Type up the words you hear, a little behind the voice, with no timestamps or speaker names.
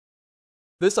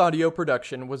This audio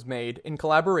production was made in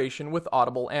collaboration with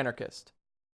Audible Anarchist.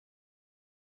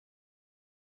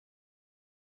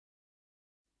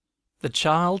 The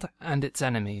Child and Its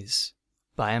Enemies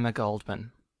by Emma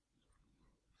Goldman.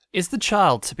 Is the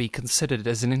child to be considered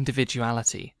as an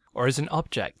individuality, or as an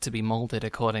object to be moulded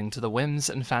according to the whims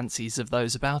and fancies of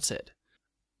those about it?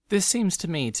 This seems to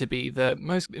me to be the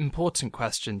most important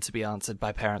question to be answered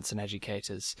by parents and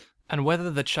educators, and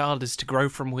whether the child is to grow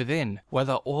from within,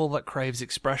 whether all that craves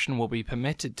expression will be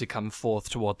permitted to come forth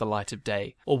toward the light of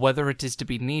day, or whether it is to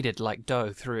be kneaded like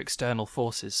dough through external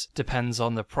forces, depends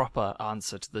on the proper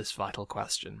answer to this vital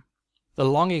question. The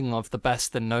longing of the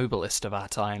best and noblest of our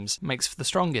times makes for the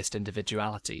strongest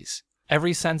individualities.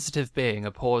 Every sensitive being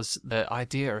abhors the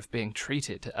idea of being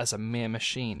treated as a mere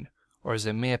machine, or as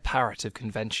a mere parrot of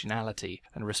conventionality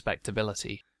and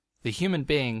respectability. The human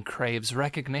being craves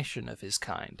recognition of his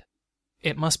kind.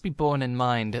 It must be borne in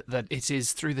mind that it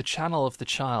is through the channel of the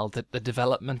child that the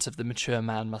development of the mature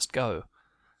man must go,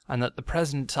 and that the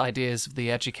present ideas of the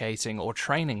educating or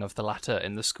training of the latter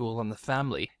in the school and the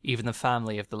family, even the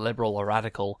family of the liberal or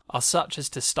radical, are such as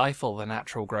to stifle the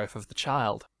natural growth of the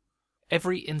child.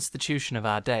 Every institution of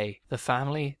our day, the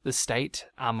family, the state,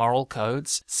 our moral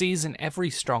codes, sees in every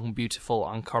strong, beautiful,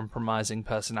 uncompromising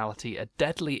personality a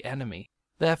deadly enemy.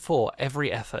 Therefore,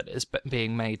 every effort is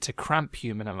being made to cramp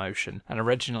human emotion and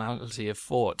originality of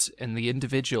thought in the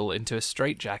individual into a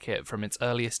straitjacket from its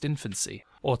earliest infancy,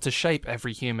 or to shape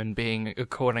every human being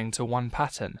according to one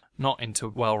pattern, not into a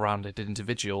well-rounded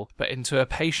individual, but into a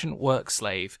patient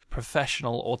work-slave,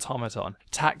 professional automaton,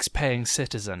 tax-paying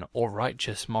citizen, or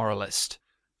righteous moralist.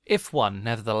 If one,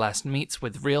 nevertheless, meets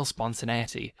with real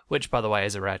spontaneity, which by the way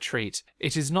is a rare treat,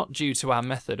 it is not due to our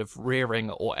method of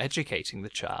rearing or educating the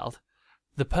child.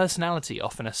 The personality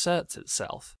often asserts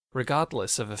itself,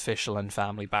 regardless of official and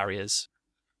family barriers.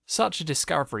 Such a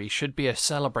discovery should be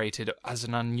celebrated as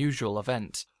an unusual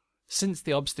event, since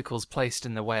the obstacles placed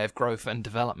in the way of growth and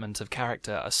development of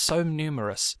character are so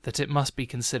numerous that it must be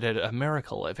considered a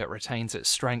miracle if it retains its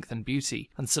strength and beauty,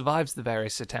 and survives the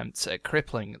various attempts at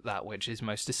crippling that which is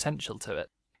most essential to it.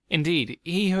 Indeed,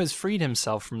 he who has freed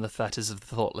himself from the fetters of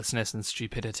the thoughtlessness and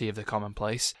stupidity of the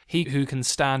commonplace, he who can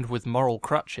stand with moral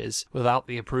crutches, without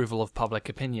the approval of public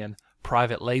opinion,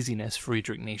 private laziness,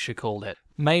 Friedrich Nietzsche called it,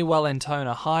 may well intone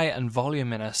a high and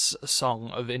voluminous song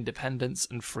of independence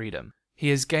and freedom. He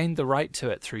has gained the right to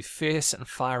it through fierce and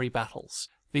fiery battles.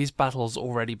 These battles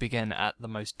already begin at the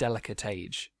most delicate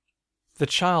age. The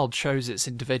child shows its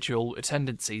individual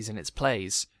tendencies in its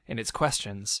plays, in its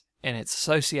questions, in its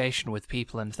association with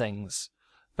people and things,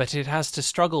 but it has to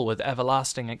struggle with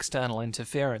everlasting external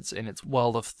interference in its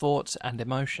world of thought and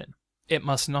emotion. It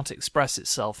must not express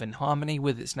itself in harmony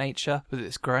with its nature, with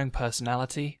its growing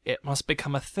personality. It must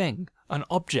become a thing, an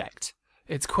object.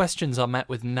 Its questions are met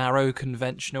with narrow,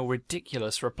 conventional,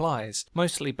 ridiculous replies,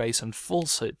 mostly based on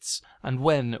falsehoods, and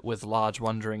when, with large,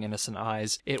 wondering, innocent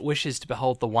eyes, it wishes to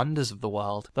behold the wonders of the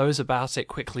world, those about it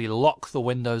quickly lock the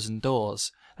windows and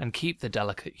doors, and keep the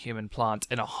delicate human plant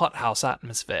in a hothouse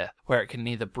atmosphere, where it can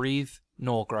neither breathe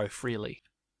nor grow freely.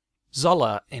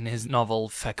 Zola, in his novel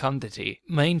Fecundity,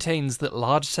 maintains that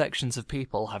large sections of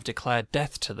people have declared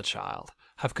death to the child,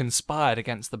 have conspired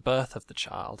against the birth of the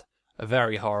child. A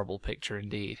very horrible picture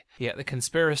indeed. Yet the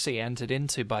conspiracy entered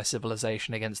into by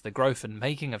civilization against the growth and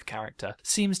making of character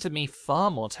seems to me far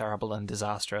more terrible and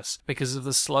disastrous, because of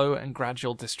the slow and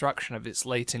gradual destruction of its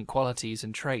latent qualities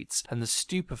and traits, and the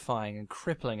stupefying and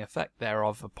crippling effect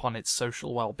thereof upon its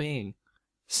social well-being.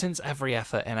 Since every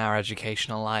effort in our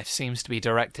educational life seems to be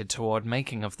directed toward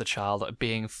making of the child a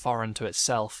being foreign to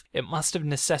itself, it must of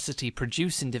necessity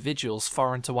produce individuals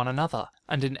foreign to one another,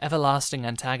 and in everlasting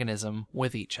antagonism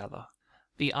with each other.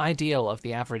 The ideal of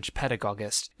the average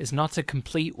pedagogist is not a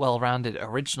complete, well-rounded,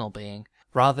 original being.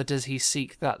 Rather does he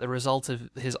seek that the result of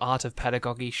his art of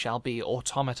pedagogy shall be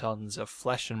automatons of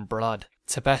flesh and blood,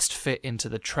 to best fit into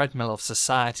the treadmill of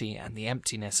society and the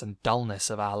emptiness and dullness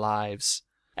of our lives.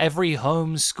 Every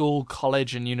home, school,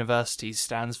 college, and university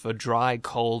stands for dry,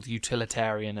 cold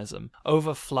utilitarianism,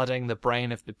 overflooding the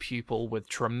brain of the pupil with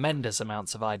tremendous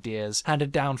amounts of ideas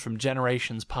handed down from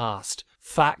generations past.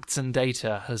 Facts and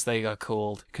data, as they are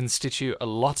called, constitute a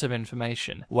lot of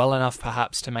information, well enough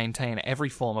perhaps to maintain every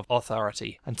form of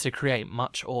authority, and to create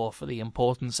much awe for the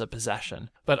importance of possession,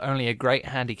 but only a great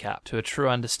handicap to a true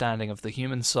understanding of the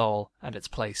human soul and its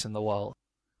place in the world.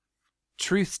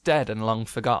 Truths dead and long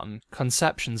forgotten,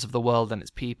 conceptions of the world and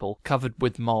its people, covered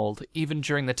with mould, even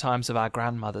during the times of our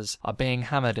grandmothers, are being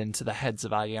hammered into the heads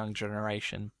of our young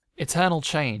generation. Eternal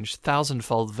change,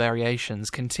 thousandfold variations,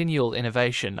 continual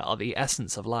innovation are the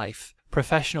essence of life.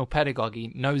 Professional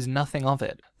pedagogy knows nothing of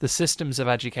it. The systems of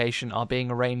education are being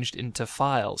arranged into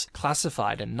files,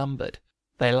 classified and numbered.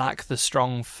 They lack the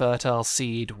strong, fertile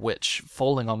seed which,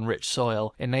 falling on rich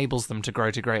soil, enables them to grow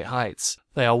to great heights.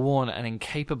 They are worn and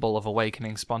incapable of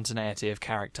awakening spontaneity of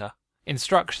character.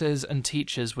 Instructors and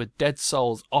teachers with dead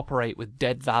souls operate with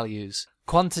dead values.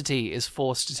 Quantity is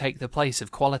forced to take the place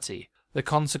of quality. The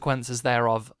consequences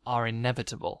thereof are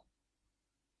inevitable.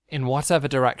 In whatever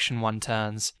direction one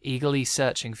turns, eagerly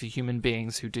searching for human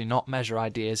beings who do not measure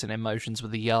ideas and emotions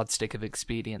with a yardstick of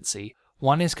expediency,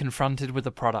 one is confronted with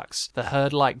the products, the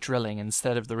herd-like drilling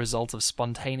instead of the result of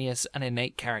spontaneous and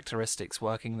innate characteristics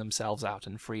working themselves out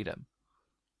in freedom.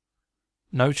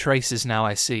 No traces now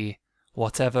I see,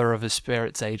 whatever of a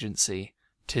spirit's agency,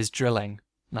 'tis drilling,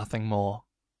 nothing more.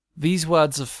 These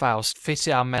words of Faust fit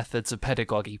our methods of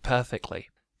pedagogy perfectly.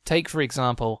 Take, for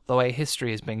example, the way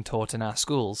history is being taught in our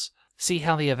schools. See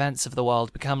how the events of the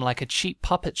world become like a cheap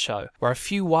puppet show, where a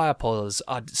few wire pullers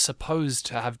are supposed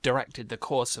to have directed the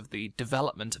course of the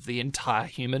development of the entire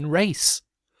human race.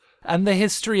 And the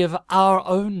history of our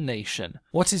own nation,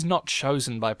 what is not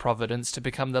chosen by Providence to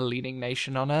become the leading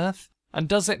nation on earth? And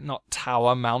does it not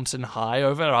tower mountain high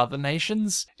over other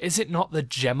nations? Is it not the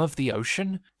gem of the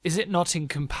ocean? Is it not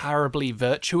incomparably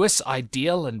virtuous,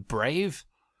 ideal, and brave?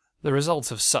 The result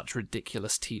of such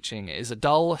ridiculous teaching is a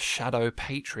dull shadow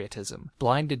patriotism,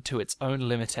 blinded to its own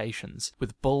limitations,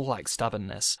 with bull-like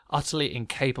stubbornness, utterly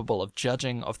incapable of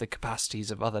judging of the capacities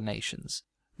of other nations.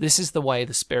 This is the way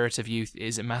the spirit of youth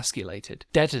is emasculated,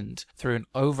 deadened through an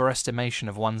overestimation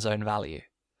of one's own value.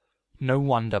 No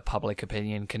wonder public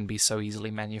opinion can be so easily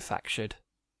manufactured.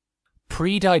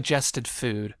 Pre-digested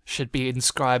food should be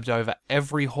inscribed over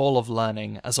every hall of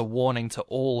learning as a warning to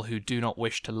all who do not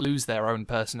wish to lose their own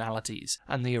personalities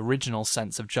and the original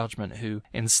sense of judgment, who,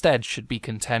 instead, should be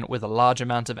content with a large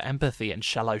amount of empathy and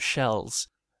shallow shells.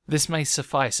 This may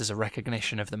suffice as a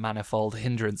recognition of the manifold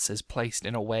hindrances placed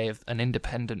in a way of an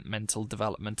independent mental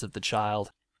development of the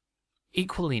child.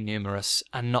 Equally numerous,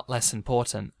 and not less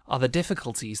important, are the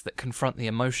difficulties that confront the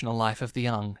emotional life of the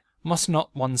young. Must not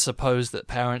one suppose that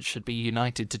parents should be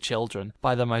united to children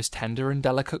by the most tender and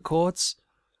delicate cords?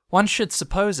 One should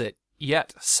suppose it,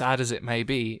 yet, sad as it may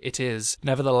be, it is,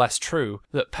 nevertheless true,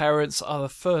 that parents are the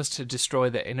first to destroy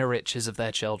the inner riches of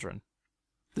their children.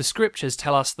 The scriptures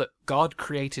tell us that God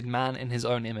created man in his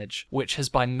own image, which has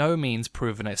by no means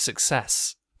proven a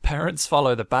success. Parents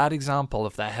follow the bad example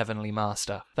of their heavenly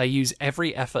master. They use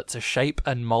every effort to shape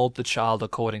and mould the child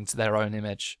according to their own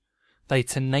image. They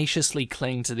tenaciously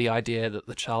cling to the idea that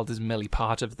the child is merely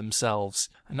part of themselves,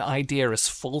 an idea as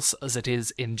false as it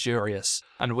is injurious,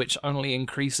 and which only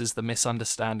increases the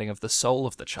misunderstanding of the soul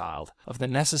of the child, of the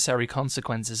necessary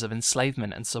consequences of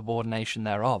enslavement and subordination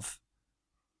thereof.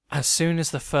 As soon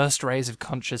as the first rays of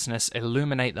consciousness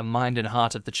illuminate the mind and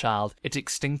heart of the child, it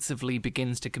instinctively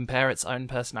begins to compare its own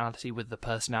personality with the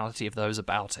personality of those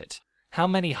about it. How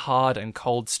many hard and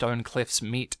cold stone cliffs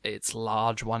meet its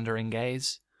large, wondering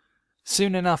gaze?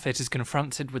 Soon enough it is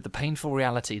confronted with the painful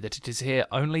reality that it is here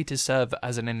only to serve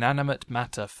as an inanimate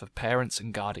matter for parents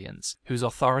and guardians, whose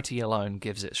authority alone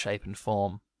gives it shape and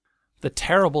form. The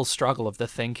terrible struggle of the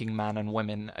thinking man and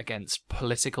women against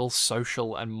political,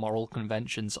 social, and moral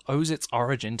conventions owes its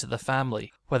origin to the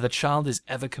family, where the child is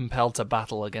ever compelled to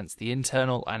battle against the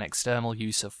internal and external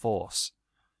use of force.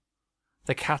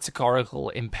 The categorical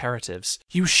imperatives,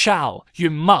 you shall,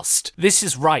 you must, this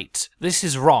is right, this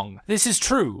is wrong, this is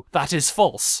true, that is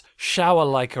false, shower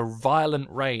like a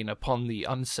violent rain upon the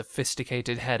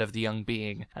unsophisticated head of the young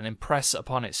being, and impress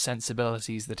upon its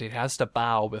sensibilities that it has to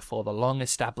bow before the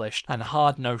long-established and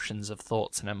hard notions of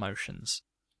thoughts and emotions.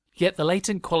 Yet the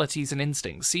latent qualities and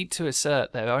instincts seek to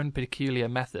assert their own peculiar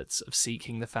methods of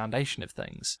seeking the foundation of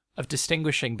things, of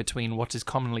distinguishing between what is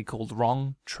commonly called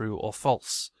wrong, true, or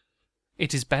false.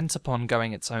 It is bent upon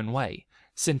going its own way,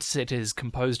 since it is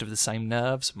composed of the same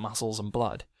nerves, muscles, and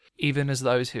blood, even as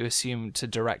those who assume to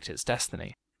direct its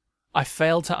destiny. I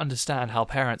fail to understand how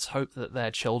parents hope that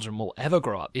their children will ever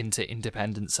grow up into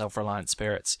independent, self-reliant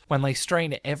spirits, when they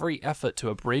strain every effort to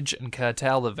abridge and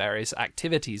curtail the various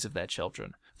activities of their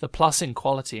children, the plus in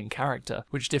quality and character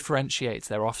which differentiates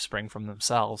their offspring from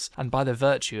themselves, and by the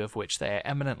virtue of which they are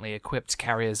eminently equipped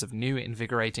carriers of new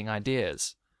invigorating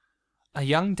ideas. A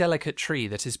young delicate tree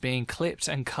that is being clipped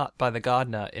and cut by the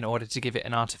gardener in order to give it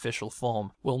an artificial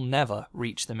form will never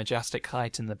reach the majestic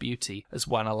height and the beauty as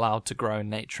one allowed to grow in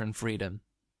nature and freedom.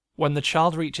 When the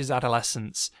child reaches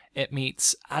adolescence, it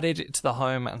meets, added to the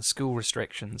home and school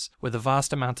restrictions, with a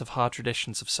vast amount of hard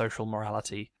traditions of social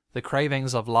morality. The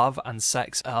cravings of love and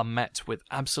sex are met with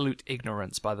absolute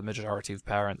ignorance by the majority of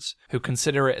parents, who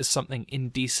consider it as something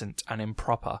indecent and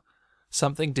improper,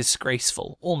 something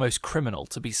disgraceful, almost criminal,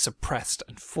 to be suppressed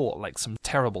and fought like some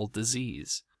terrible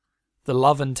disease. The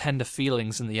love and tender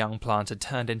feelings in the young plant are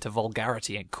turned into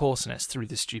vulgarity and coarseness through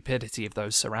the stupidity of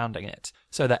those surrounding it,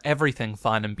 so that everything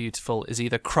fine and beautiful is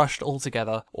either crushed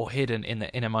altogether or hidden in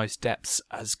the innermost depths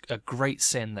as a great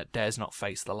sin that dares not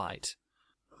face the light.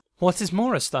 What is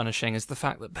more astonishing is the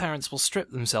fact that parents will strip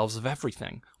themselves of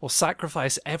everything, or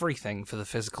sacrifice everything for the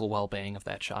physical well-being of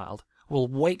their child, will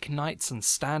wake nights and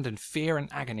stand in fear and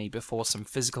agony before some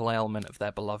physical ailment of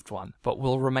their beloved one, but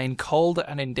will remain cold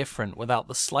and indifferent without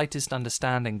the slightest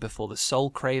understanding before the soul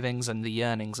cravings and the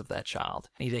yearnings of their child,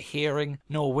 neither hearing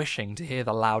nor wishing to hear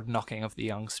the loud knocking of the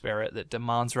young spirit that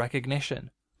demands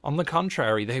recognition. On the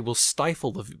contrary, they will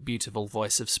stifle the beautiful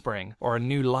voice of spring, or a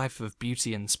new life of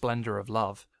beauty and splendour of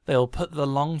love. They will put the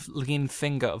long, lean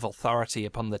finger of authority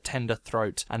upon the tender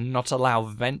throat, and not allow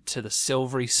vent to the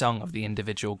silvery song of the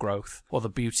individual growth, or the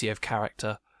beauty of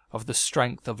character, of the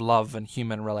strength of love and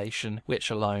human relation, which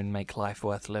alone make life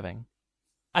worth living.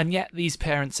 And yet these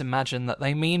parents imagine that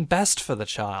they mean best for the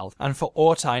child, and for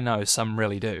aught I know some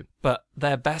really do. But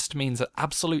their best means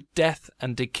absolute death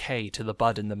and decay to the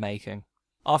bud in the making.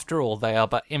 After all, they are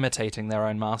but imitating their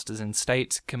own masters in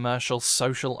state, commercial,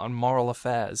 social, and moral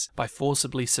affairs, by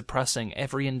forcibly suppressing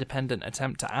every independent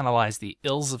attempt to analyse the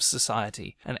ills of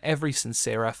society, and every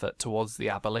sincere effort towards the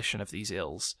abolition of these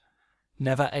ills,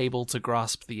 never able to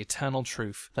grasp the eternal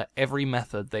truth that every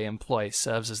method they employ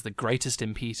serves as the greatest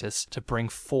impetus to bring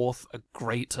forth a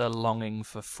greater longing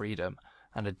for freedom,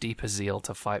 and a deeper zeal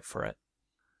to fight for it.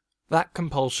 That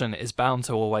compulsion is bound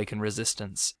to awaken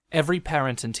resistance. Every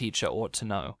parent and teacher ought to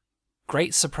know.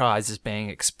 Great surprise is being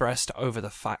expressed over the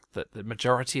fact that the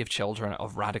majority of children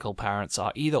of radical parents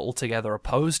are either altogether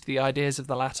opposed to the ideas of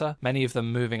the latter, many of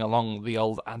them moving along the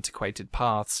old antiquated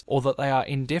paths, or that they are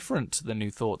indifferent to the new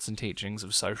thoughts and teachings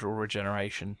of social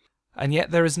regeneration. And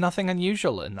yet there is nothing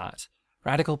unusual in that.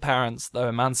 Radical parents, though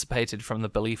emancipated from the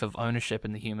belief of ownership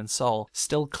in the human soul,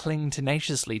 still cling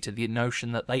tenaciously to the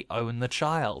notion that they own the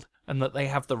child, and that they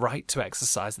have the right to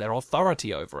exercise their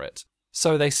authority over it.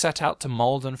 So they set out to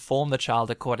mould and form the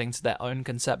child according to their own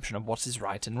conception of what is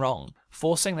right and wrong,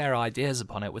 forcing their ideas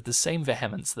upon it with the same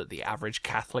vehemence that the average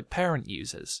Catholic parent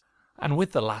uses. And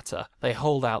with the latter, they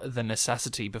hold out the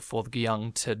necessity before the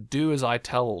young to do as I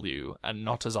tell you, and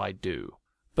not as I do.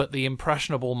 But the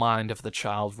impressionable mind of the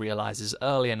child realizes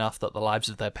early enough that the lives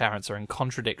of their parents are in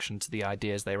contradiction to the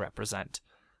ideas they represent.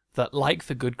 That, like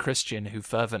the good Christian who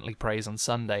fervently prays on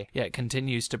Sunday, yet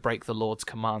continues to break the Lord's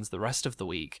commands the rest of the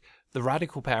week, the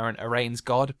radical parent arraigns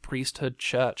God, priesthood,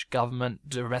 church, government,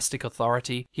 domestic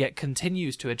authority, yet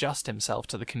continues to adjust himself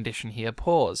to the condition he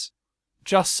abhors.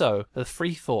 Just so, the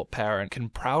free-thought parent can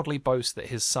proudly boast that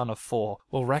his son of 4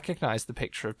 will recognize the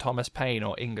picture of Thomas Paine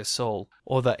or Ingersoll,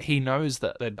 or that he knows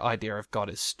that the idea of God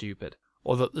is stupid,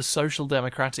 or that the social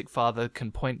democratic father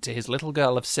can point to his little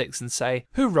girl of 6 and say,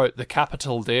 "Who wrote the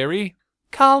Capital, dearie?"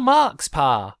 "Karl Marx,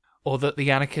 pa!" Or that the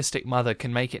anarchistic mother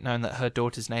can make it known that her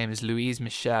daughter's name is Louise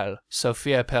Michel,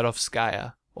 Sofia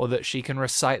Perovskaya, or that she can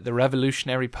recite the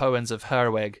revolutionary poems of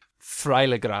Herweg,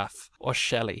 Freilegraf, or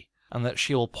Shelley, and that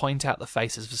she will point out the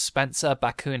faces of Spencer,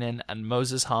 Bakunin, and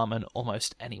Moses Harman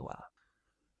almost anywhere.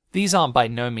 These aren't by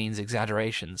no means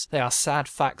exaggerations. They are sad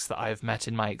facts that I have met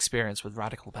in my experience with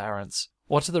radical parents.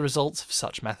 What are the results of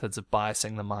such methods of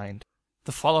biasing the mind?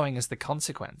 The following is the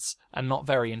consequence, and not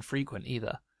very infrequent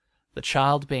either. The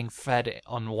child, being fed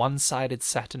on one-sided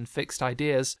set and fixed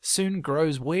ideas, soon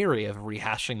grows weary of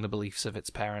rehashing the beliefs of its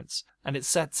parents, and it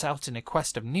sets out in a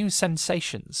quest of new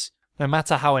sensations, no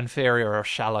matter how inferior or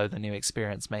shallow the new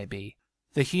experience may be.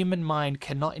 The human mind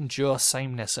cannot endure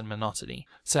sameness and monotony,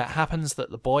 so it happens that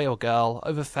the boy or girl,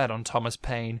 overfed on Thomas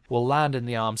Paine, will land in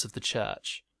the arms of the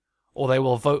church. Or they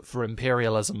will vote for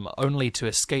imperialism only to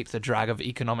escape the drag of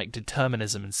economic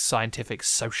determinism and scientific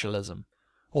socialism.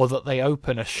 Or that they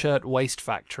open a shirt-waist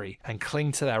factory and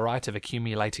cling to their right of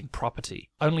accumulating property,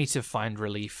 only to find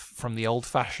relief from the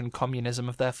old-fashioned communism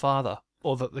of their father.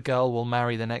 Or that the girl will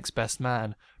marry the next best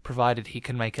man, provided he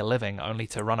can make a living, only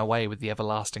to run away with the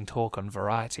everlasting talk on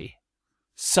variety.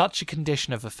 Such a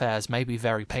condition of affairs may be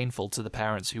very painful to the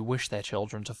parents who wish their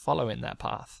children to follow in their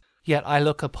path, yet I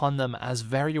look upon them as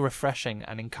very refreshing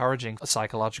and encouraging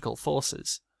psychological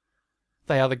forces.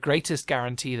 They are the greatest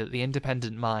guarantee that the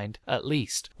independent mind, at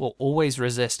least, will always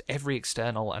resist every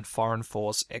external and foreign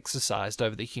force exercised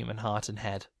over the human heart and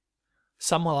head.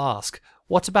 Some will ask,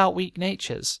 what about weak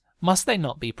natures? Must they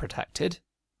not be protected?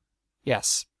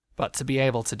 Yes, But to be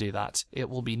able to do that, it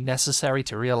will be necessary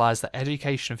to realize that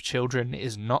education of children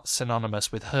is not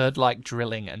synonymous with herd-like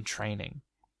drilling and training.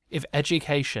 If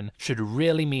education should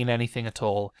really mean anything at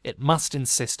all, it must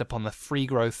insist upon the free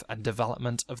growth and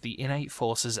development of the innate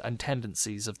forces and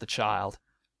tendencies of the child.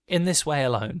 In this way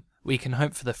alone, we can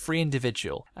hope for the free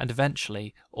individual, and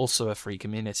eventually also a free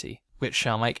community, which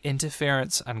shall make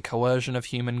interference and coercion of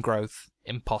human growth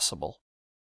impossible.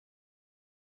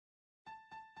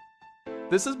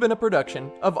 This has been a production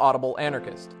of Audible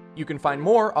Anarchist. You can find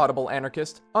more Audible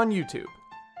Anarchist on YouTube.